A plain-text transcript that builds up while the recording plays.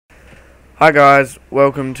Hi guys,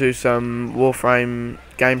 welcome to some Warframe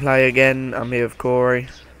gameplay again. I'm here with Corey.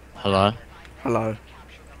 Hello. Hello.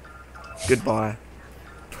 Goodbye.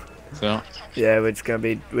 So, Yeah,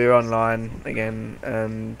 we're online again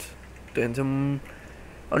and doing some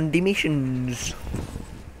on the missions.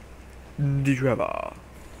 The Trevor.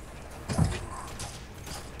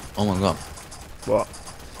 oh my god. What?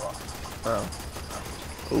 Oh.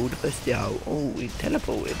 Oh, the best out. Oh, we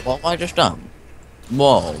teleported. What have I just done?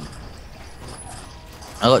 Whoa.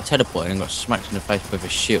 I got teleported and got smacked in the face with a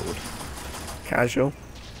shield. Casual.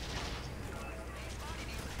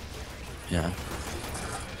 Yeah.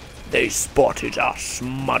 They spotted us,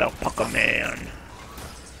 motherfucker man.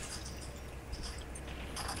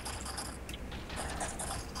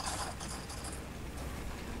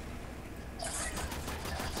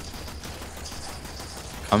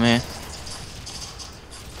 Come here.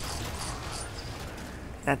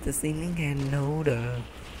 At the ceiling and holder.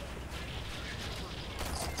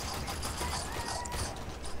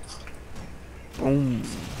 Boom.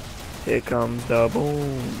 Here comes the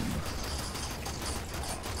boom.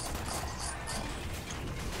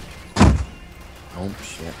 Oh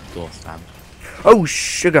shit, door slammed. Oh,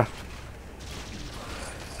 sugar.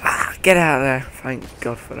 Ah, get out of there. Thank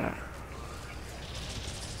God for that.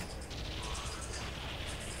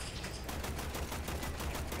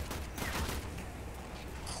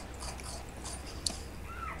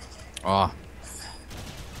 Oh.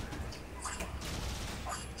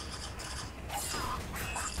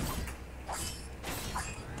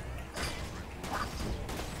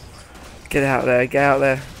 Get out there, get out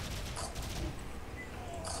there.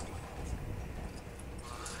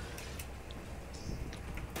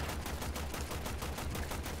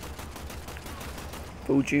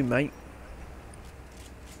 Fooled you, mate.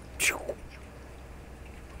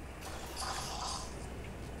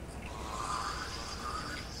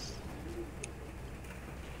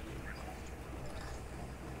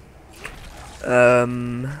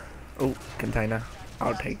 Oh, container.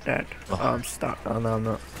 I'll take that. Oh. Oh, I'm stuck. Oh, no, I'm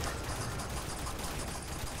not.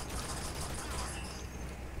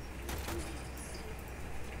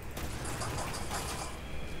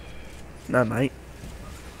 No, mate.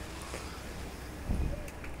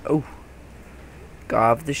 Oh. Guy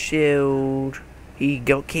of the shield. He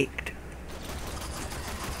got kicked.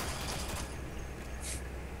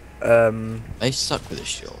 They suck with the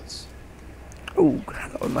shields. Oh,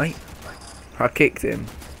 hello, mate. I kicked him.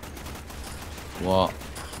 What?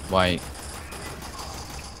 Wait.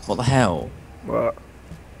 What the hell? What?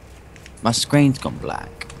 My screen's gone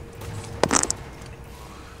black.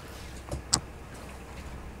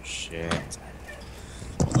 Shit.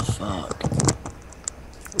 What the fuck?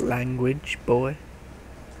 Language, boy.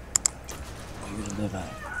 Where you gonna live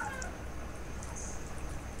at?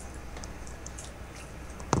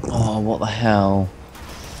 Oh, what the hell?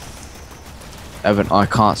 Evan, I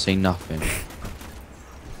can't see nothing.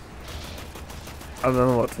 I don't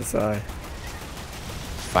know what to say.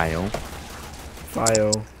 Fail.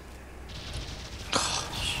 File.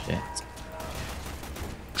 Shit.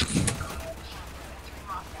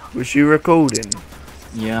 Was you recording?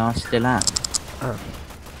 Yeah, I still am. Oh.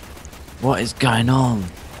 What is going on?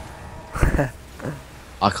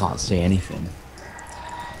 I can't see anything.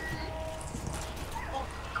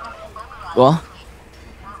 What?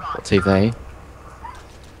 What TV?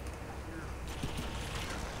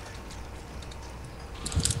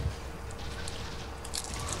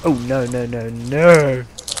 Oh, no, no, no, no.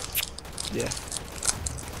 Yeah.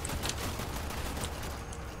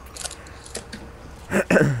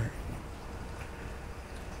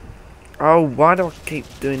 Oh, why do I keep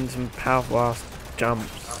doing some powerful ass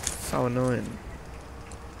jumps? So annoying.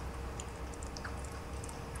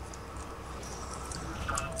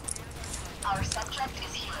 Our subject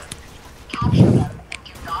is here. Capture them and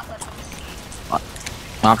do not let them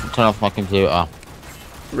escape. I have to turn off my computer.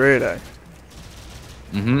 Really?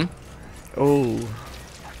 Mm-hmm. Oh.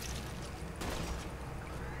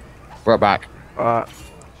 Right back. Alright.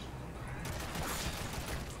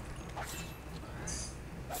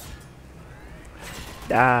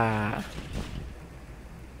 Ah.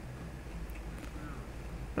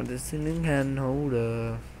 I'm just singing hand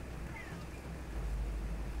holder.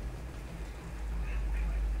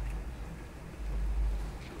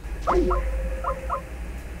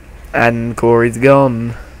 And Corey's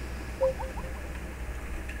gone.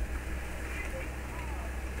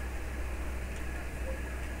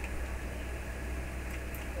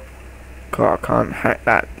 God, I can't hack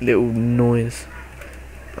that little noise.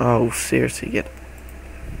 Oh, seriously, get.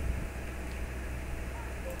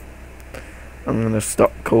 I'm gonna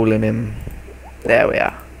stop calling him. There we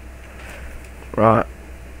are. Right.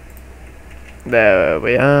 There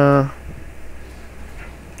we are.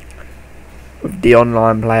 With the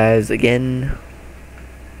online players again.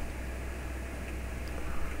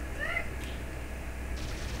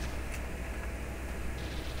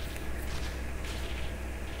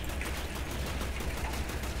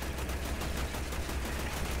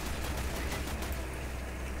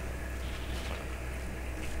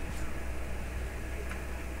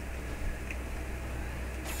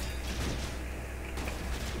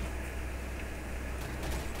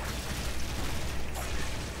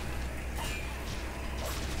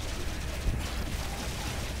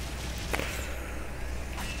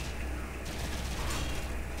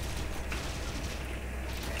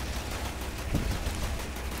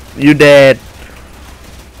 You dead.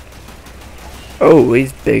 Oh,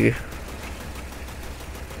 he's big.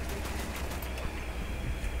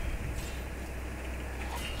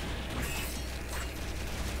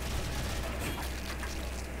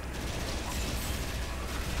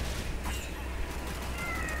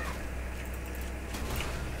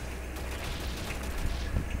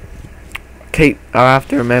 I have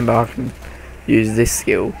to remember I can use this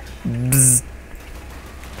skill. Bzz.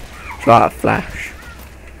 It's like a flash.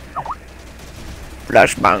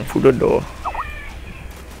 Flash bang through the door.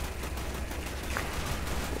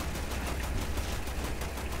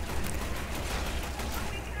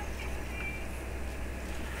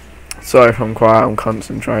 Sorry if I'm quiet, I'm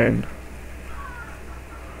concentrating.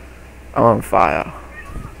 I'm on fire.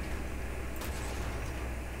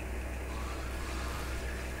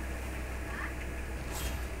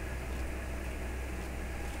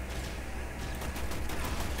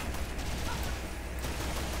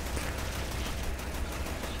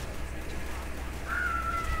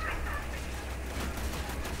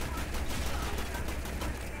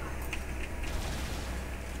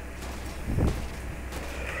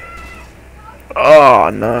 Oh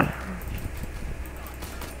no.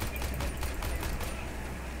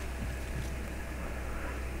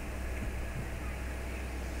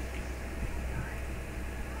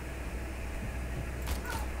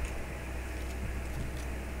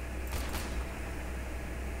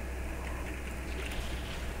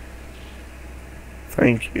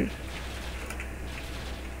 Thank you.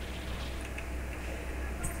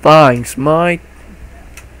 Thanks, mate.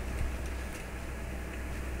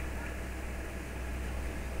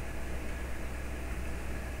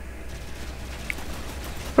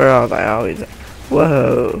 Where are they? Oh, is it?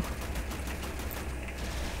 Whoa.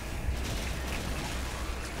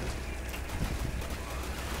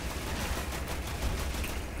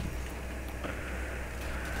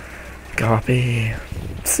 Copy.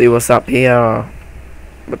 See what's up here.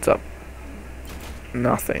 What's up?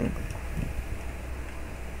 Nothing.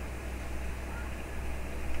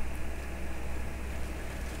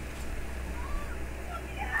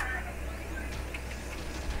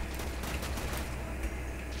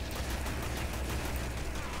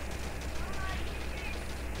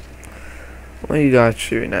 What are you guys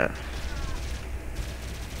shooting at?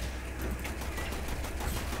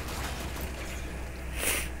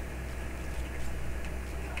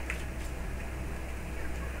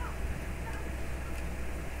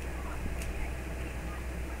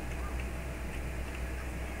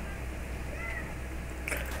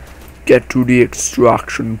 Get to the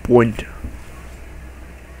extraction point.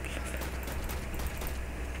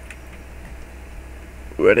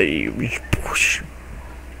 Ready? Push.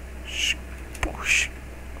 Push.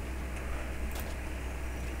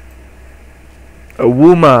 A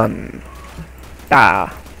woman.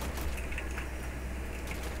 Ah.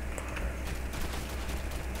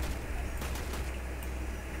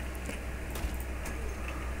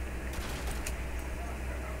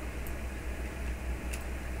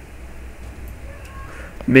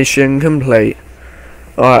 Mission complete.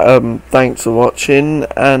 Alright, thanks for watching,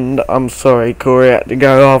 and I'm sorry Corey had to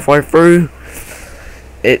go halfway through.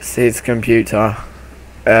 It's his computer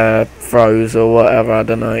froze or whatever, I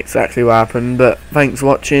don't know exactly what happened, but thanks for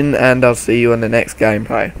watching, and I'll see you on the next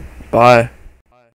gameplay. Bye.